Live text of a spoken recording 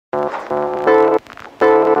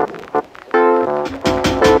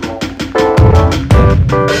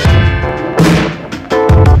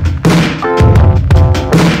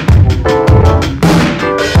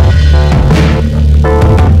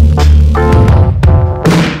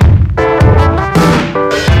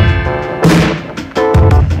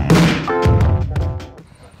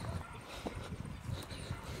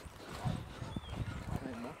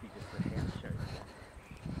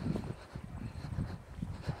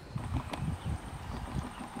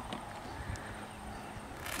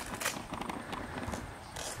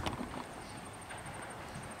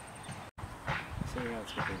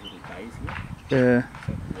Yeah.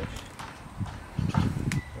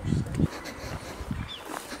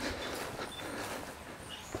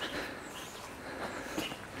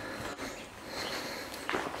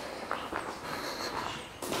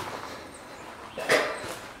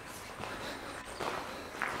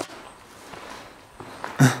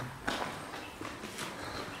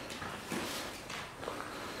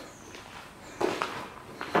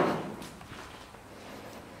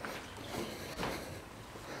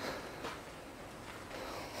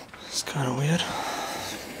 It's kind of weird.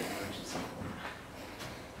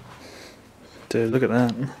 Dude, look at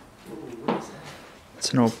that.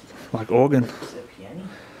 It's an old, like, organ. Is it a piano?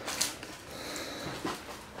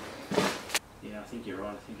 Yeah, I think you're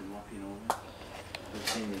right. I think it might be an organ. I've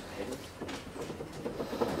seen these pedals.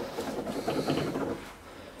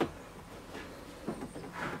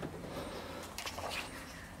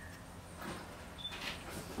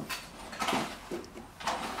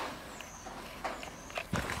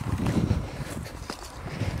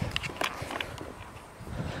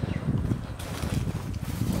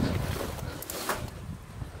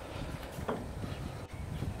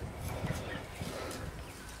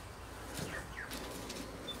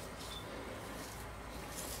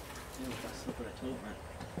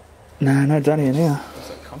 No, no done here now.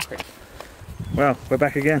 Well, we're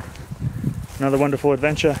back again. Another wonderful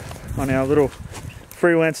adventure on our little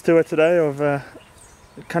freelance tour today of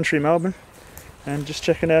country Melbourne, and just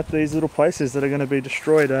checking out these little places that are going to be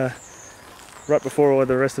destroyed right before all of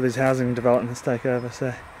the rest of these housing developments take over.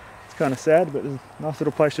 So it's kind of sad, but there's a nice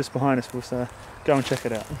little place just behind us. We'll go and check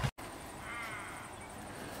it out.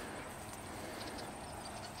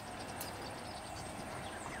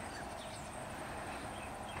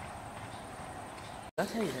 Did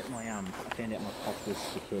I tell you that I found out my pop was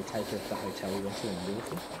the caretaker of the hotel we went to in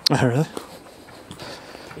Melbourne? Oh, really?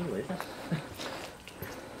 Can you believe that?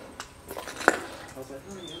 I was like,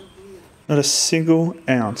 oh, yeah. Not a single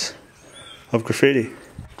ounce of graffiti.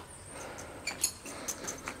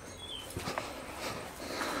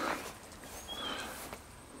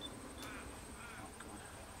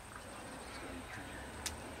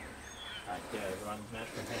 Everyone, Matt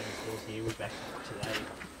from Hamilton's here. We're back today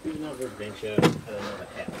with another adventure at another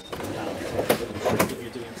house. What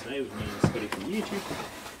you're doing today with me and Scotty from YouTube.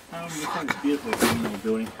 We found this beautiful little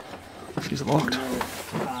building. She's locked.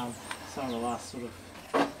 Some of the last sort of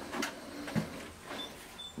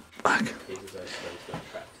pieces of those got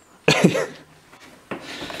trapped.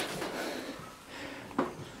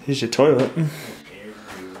 Here's your toilet.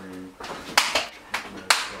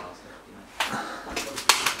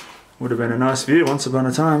 Would have been a nice view once upon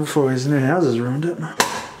a time before his new houses ruined it.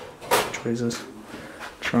 Jesus.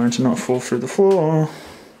 Trying to not fall through the floor.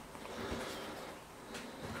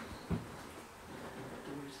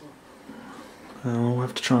 We'll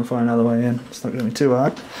have to try and find another way in. It's not going to be too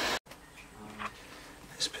hard.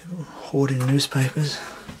 There's people hoarding newspapers.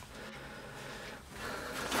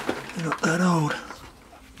 They're not that old.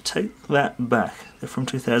 Take that back. They're from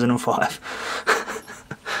 2005.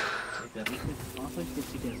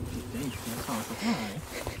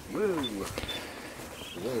 Whoa.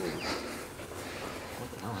 Whoa. What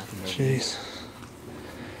the hell happened there? Jeez.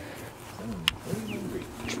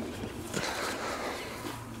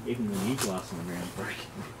 Even the new glass on the ground broke.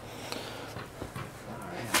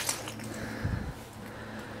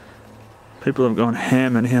 People have gone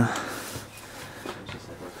ham in here.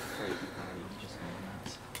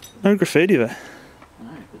 No graffiti there. No,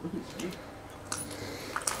 but look at you.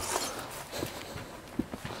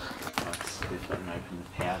 They've got an open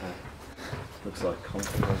powder. Looks like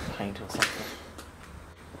concrete or paint or something.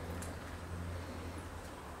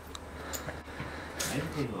 Maybe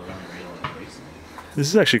people have only realised recently. This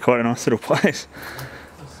is actually quite a nice little place.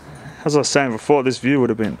 As I was saying before, this view would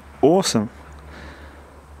have been awesome.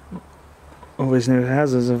 All these new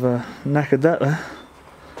houses have knackered that there.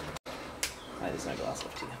 There's no glass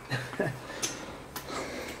left here.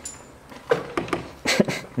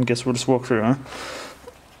 I guess we'll just walk through, huh?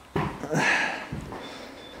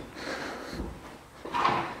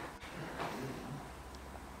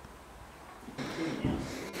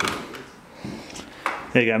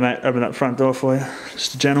 There you go, mate. Open that front door for you.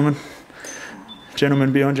 Just a gentleman.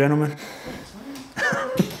 Gentleman beyond gentleman.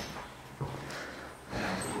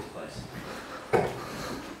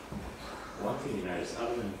 One thing you notice,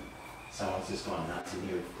 other than someone's just gone nuts in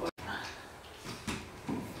here with clothes.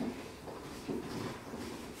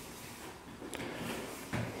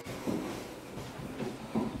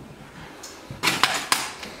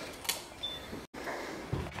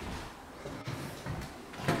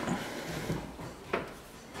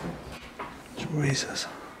 Jesus.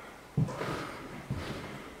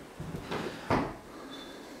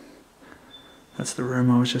 That's the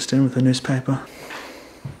room I was just in with the newspaper.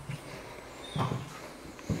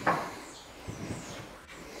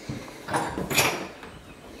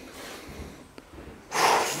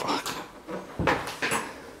 Fuck.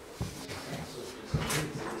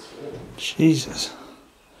 Jesus.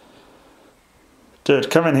 Dude,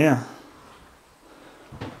 come in here.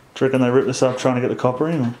 Do you reckon they ripped this up trying to get the copper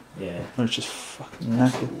in? Or? Yeah. Or it's just fucking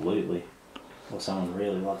knackered. Absolutely. Well, someone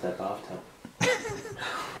really liked that bathtub.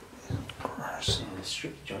 Gross. Yeah, the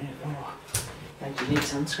strip joint. Oh, mate, do you need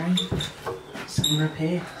sunscreen? Sun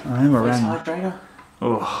repair? I am a Voice Ranger. hydrator?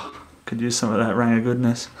 Oh, could use some of that Ranger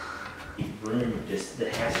goodness. The room just,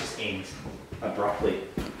 the house just ends abruptly.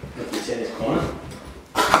 Look, you see this corner?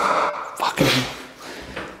 Fucking hell.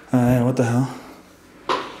 Yeah, what the hell?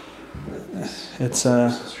 It's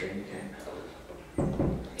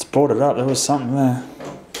it's boarded up. There was something there.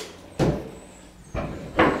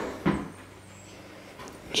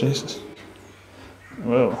 Jesus.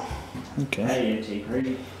 Well, okay. Hey, empty,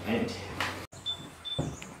 pretty, empty.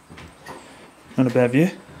 Not a bad view.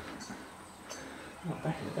 Oh,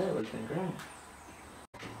 back in the day it would have been great.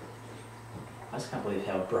 I just can't believe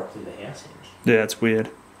how abruptly the house ends. Yeah, it's weird.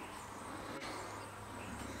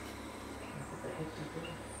 What the heck is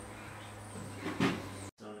that?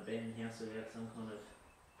 It's on an abandoned house without some kind of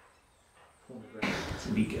pornography.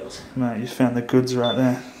 Some big girls. Mate, you found the goods right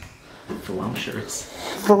there. Voluptuous.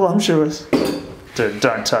 Voluptuous. Dude,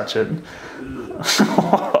 don't touch it. It's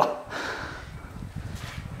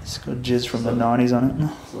got jizz from the 90s on it.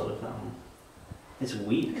 It's a lot of it's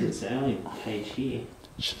weird because it's the only page here.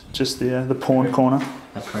 Just the porn corner.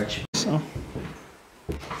 Approach. So.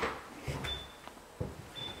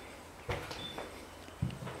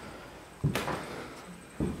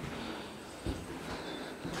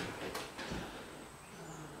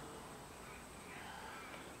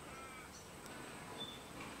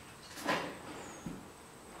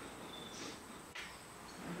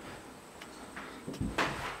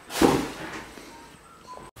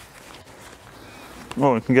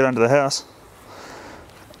 Well, we can get under the house.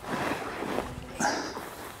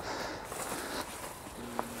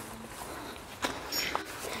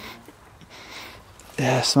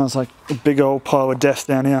 Yeah, it smells like a big old pile of death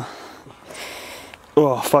down here.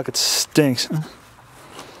 Oh, fuck, it stinks.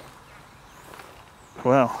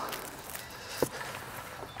 Wow.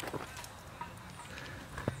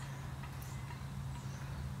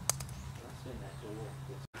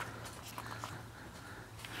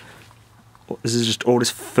 This is just all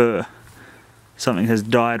this fur. Something has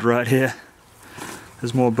died right here.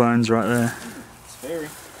 There's more bones right there. It's furry.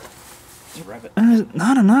 It's a rabbit.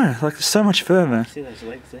 I don't know. Like, there's so much fur, man. See those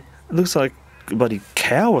legs there? It looks like a bloody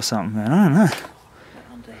cow or something, man. I don't know. That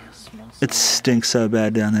under house smells It stinks so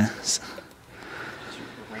bad down there. just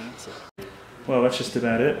rancid. Well, that's just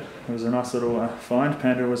about it. It was a nice little find.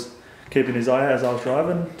 Panda was keeping his eye out as I was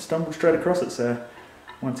driving, stumbled straight across it. So,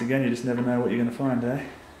 once again, you just never know what you're going to find, eh?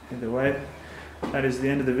 Either way, that is the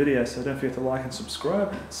end of the video. So don't forget to like and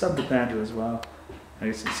subscribe. Sub to Panda as well.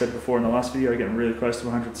 As I said before in the last video, I'm getting really close to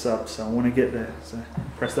 100 subs, so I want to get there. So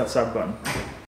press that sub button.